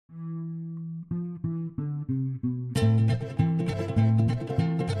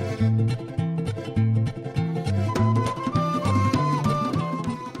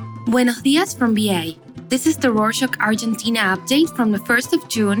Buenos dias from BA. This is the Rorschach Argentina update from the 1st of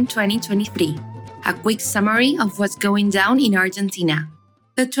June 2023. A quick summary of what's going down in Argentina.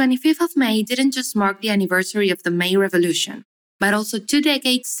 The 25th of May didn't just mark the anniversary of the May Revolution, but also 2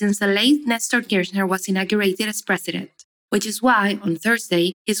 decades since the late Néstor Kirchner was inaugurated as president, which is why, on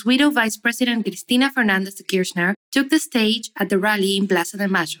Thursday, his widow Vice President Cristina Fernández de Kirchner took the stage at the rally in Plaza de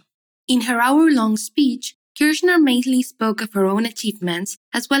Mayo. In her hour-long speech, Kirchner mainly spoke of her own achievements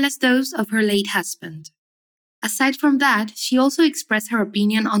as well as those of her late husband. Aside from that, she also expressed her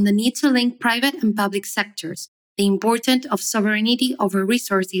opinion on the need to link private and public sectors, the importance of sovereignty over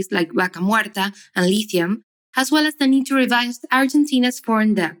resources like vaca muerta and lithium, as well as the need to revise Argentina's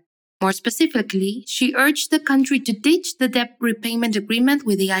foreign debt. More specifically, she urged the country to ditch the debt repayment agreement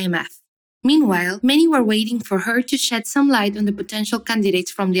with the IMF. Meanwhile, many were waiting for her to shed some light on the potential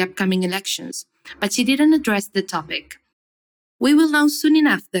candidates from the upcoming elections, but she didn't address the topic. We will know soon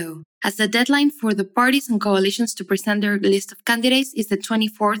enough, though, as the deadline for the parties and coalitions to present their list of candidates is the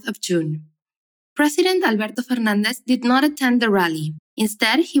 24th of June. President Alberto Fernández did not attend the rally.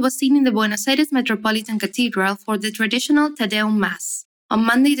 Instead, he was seen in the Buenos Aires Metropolitan Cathedral for the traditional Te Deum Mass. On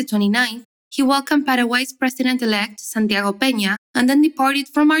Monday the 29th, he welcomed Paraguay's president-elect Santiago Peña and then departed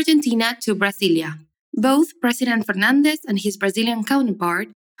from Argentina to Brasilia. Both President Fernández and his Brazilian counterpart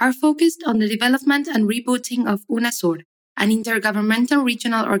are focused on the development and rebooting of UNASUR, an intergovernmental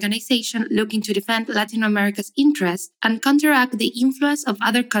regional organization looking to defend Latin America's interests and counteract the influence of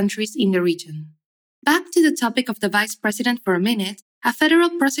other countries in the region. Back to the topic of the vice president for a minute, a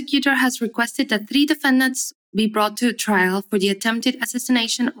federal prosecutor has requested that 3 defendants be brought to trial for the attempted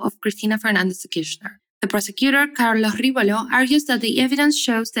assassination of Cristina Fernández de Kirchner. The prosecutor, Carlos Rivolo, argues that the evidence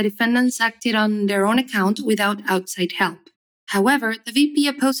shows the defendants acted on their own account without outside help. However, the VP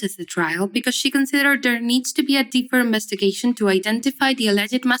opposes the trial because she considered there needs to be a deeper investigation to identify the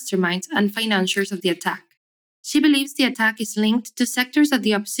alleged masterminds and financiers of the attack. She believes the attack is linked to sectors of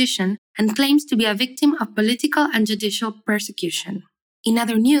the opposition and claims to be a victim of political and judicial persecution. In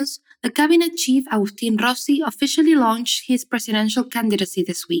other news, the cabinet chief Agustín Rossi officially launched his presidential candidacy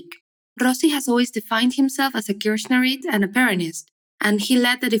this week. Rossi has always defined himself as a Kirchnerite and a Peronist, and he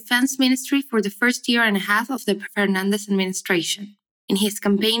led the defense ministry for the first year and a half of the Fernández administration. In his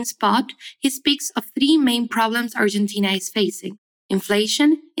campaign spot, he speaks of 3 main problems Argentina is facing: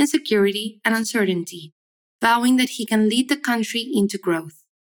 inflation, insecurity, and uncertainty, vowing that he can lead the country into growth.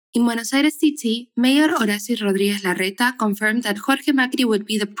 In Buenos Aires City, Mayor Horacio Rodríguez Larreta confirmed that Jorge Macri would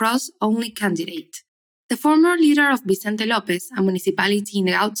be the PRO's only candidate. The former leader of Vicente López, a municipality in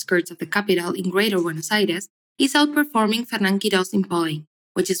the outskirts of the capital in Greater Buenos Aires, is outperforming Fernán Quirós in polling,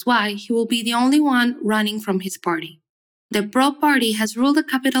 which is why he will be the only one running from his party. The PRO party has ruled the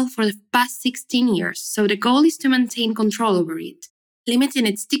capital for the past 16 years, so the goal is to maintain control over it. Limiting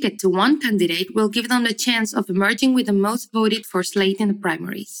its ticket to 1 candidate will give them the chance of emerging with the most voted for slate in the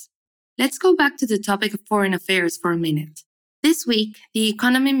primaries. Let's go back to the topic of foreign affairs for a minute. This week, the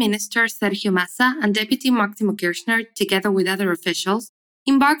Economy Minister Sergio Massa and Deputy Máximo Kirchner, together with other officials,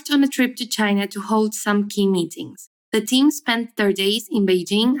 embarked on a trip to China to hold some key meetings. The team spent their days in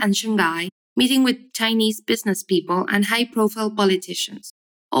Beijing and Shanghai, meeting with Chinese business people and high-profile politicians,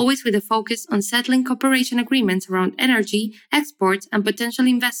 always with a focus on settling cooperation agreements around energy, exports, and potential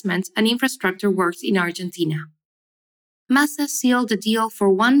investments and infrastructure works in Argentina. Massa sealed a deal for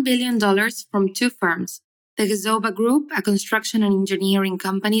 $1 billion from 2 firms, the Gezoba Group, a construction and engineering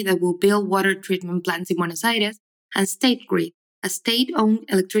company that will build water treatment plants in Buenos Aires, and State Grid, a state-owned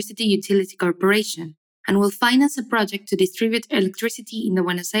electricity utility corporation, and will finance a project to distribute electricity in the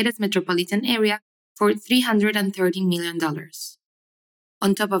Buenos Aires metropolitan area for $330 million.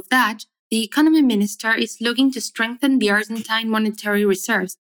 On top of that, the economy minister is looking to strengthen the Argentine monetary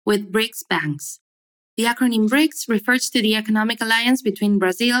reserves with BRICS banks. The acronym BRICS refers to the economic alliance between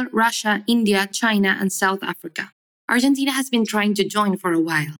Brazil, Russia, India, China, and South Africa. Argentina has been trying to join for a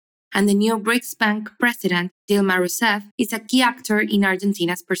while, and the new BRICS Bank president, Dilma Rousseff, is a key actor in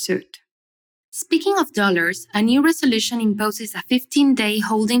Argentina's pursuit. Speaking of dollars, a new resolution imposes a 15-day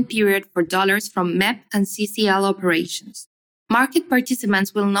holding period for dollars from MEP and CCL operations. Market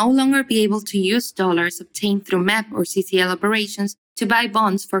participants will no longer be able to use dollars obtained through MEP or CCL operations to buy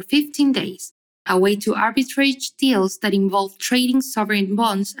bonds for 15 days, a way to arbitrage deals that involve trading sovereign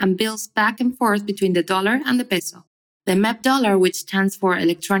bonds and bills back and forth between the dollar and the peso. The MEP dollar, which stands for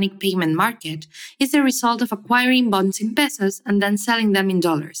Electronic Payment Market, is the result of acquiring bonds in pesos and then selling them in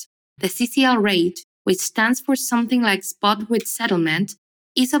dollars. The CCL rate, which stands for something like spot with settlement,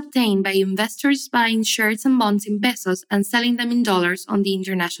 is obtained by investors buying shares and bonds in pesos and selling them in dollars on the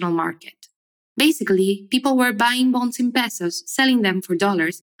international market. Basically, people were buying bonds in pesos, selling them for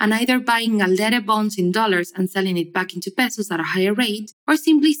dollars, and either buying Aldere bonds in dollars and selling it back into pesos at a higher rate, or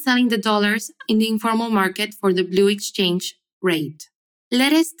simply selling the dollars in the informal market for the blue exchange rate.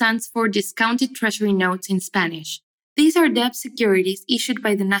 LERE stands for Discounted Treasury Notes in Spanish. These are debt securities issued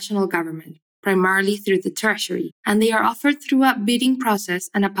by the national government, primarily through the Treasury, and they are offered through a bidding process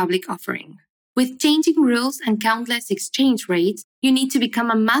and a public offering. With changing rules and countless exchange rates, you need to become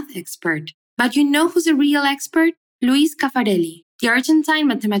a math expert. But you know who's a real expert? Luis Caffarelli, the Argentine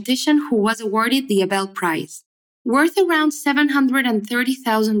mathematician who was awarded the Abel Prize. Worth around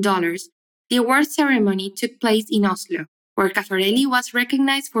 $730,000, the award ceremony took place in Oslo, where Caffarelli was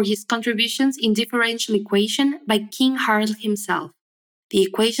recognized for his contributions in differential equation by King Harald himself. The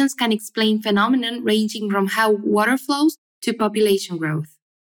equations can explain phenomena ranging from how water flows to population growth.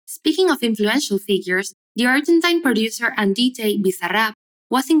 Speaking of influential figures, the Argentine producer and DJ Bizarrap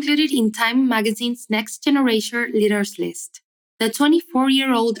was included in Time magazine's Next Generation Leaders list. The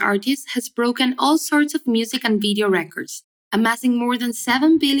 24-year-old artist has broken all sorts of music and video records, amassing more than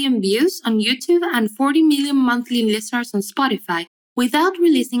 7 billion views on YouTube and 40 million monthly listeners on Spotify without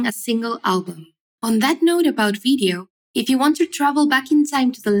releasing a single album. On that note about video, if you want to travel back in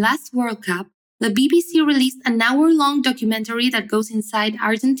time to the last World Cup, the BBC released an hour-long documentary that goes inside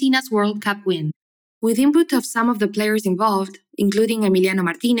Argentina's World Cup win. With input of some of the players involved, including Emiliano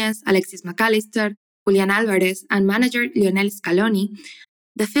Martinez, Alexis McAllister, Julian Alvarez, and manager Lionel Scaloni,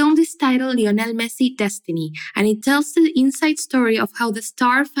 the film is titled Lionel Messi Destiny, and it tells the inside story of how the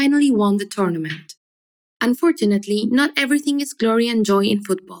star finally won the tournament. Unfortunately, not everything is glory and joy in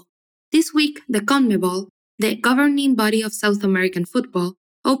football. This week, the CONMEBOL, the governing body of South American football,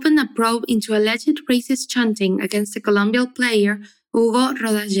 opened a probe into alleged racist chanting against the Colombian player Hugo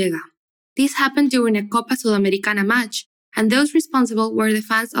Rodallega. This happened during a Copa Sudamericana match, and those responsible were the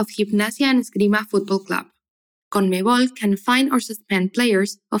fans of Gimnasia and Esgrima Football Club. CONMEBOL can fine or suspend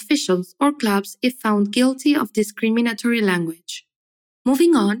players, officials, or clubs if found guilty of discriminatory language.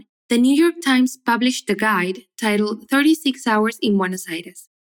 Moving on, the New York Times published a guide titled 36 Hours in Buenos Aires.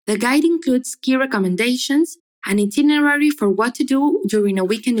 The guide includes key recommendations, an itinerary for what to do during a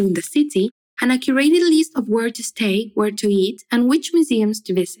weekend in the city, and a curated list of where to stay, where to eat, and which museums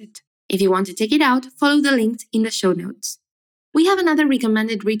to visit. If you want to check it out, follow the links in the show notes. We have another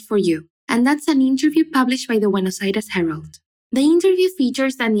recommended read for you, and that's an interview published by the Buenos Aires Herald. The interview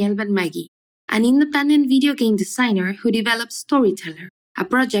features Daniel Benmegui, an independent video game designer who developed Storyteller, a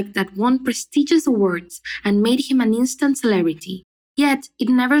project that won prestigious awards and made him an instant celebrity. Yet, it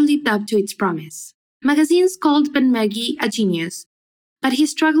never lived up to its promise. Magazines called Benmegui a genius, but he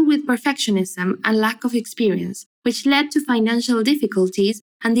struggled with perfectionism and lack of experience, which led to financial difficulties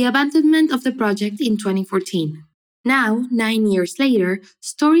and the abandonment of the project in 2014. Now, 9 years later,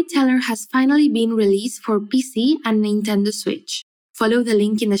 Storyteller has finally been released for PC and Nintendo Switch. Follow the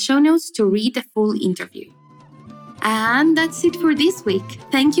link in the show notes to read the full interview. And that's it for this week.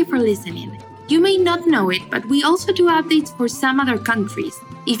 Thank you for listening. You may not know it, but we also do updates for some other countries.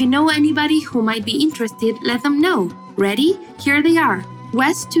 If you know anybody who might be interested, let them know. Ready? Here they are.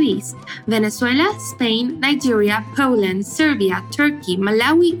 West to east: Venezuela, Spain, Nigeria, Poland, Serbia, Turkey,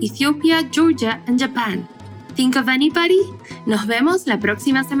 Malawi, Ethiopia, Georgia, and Japan. Think of anybody? Nos vemos la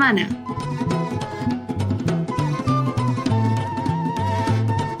próxima semana.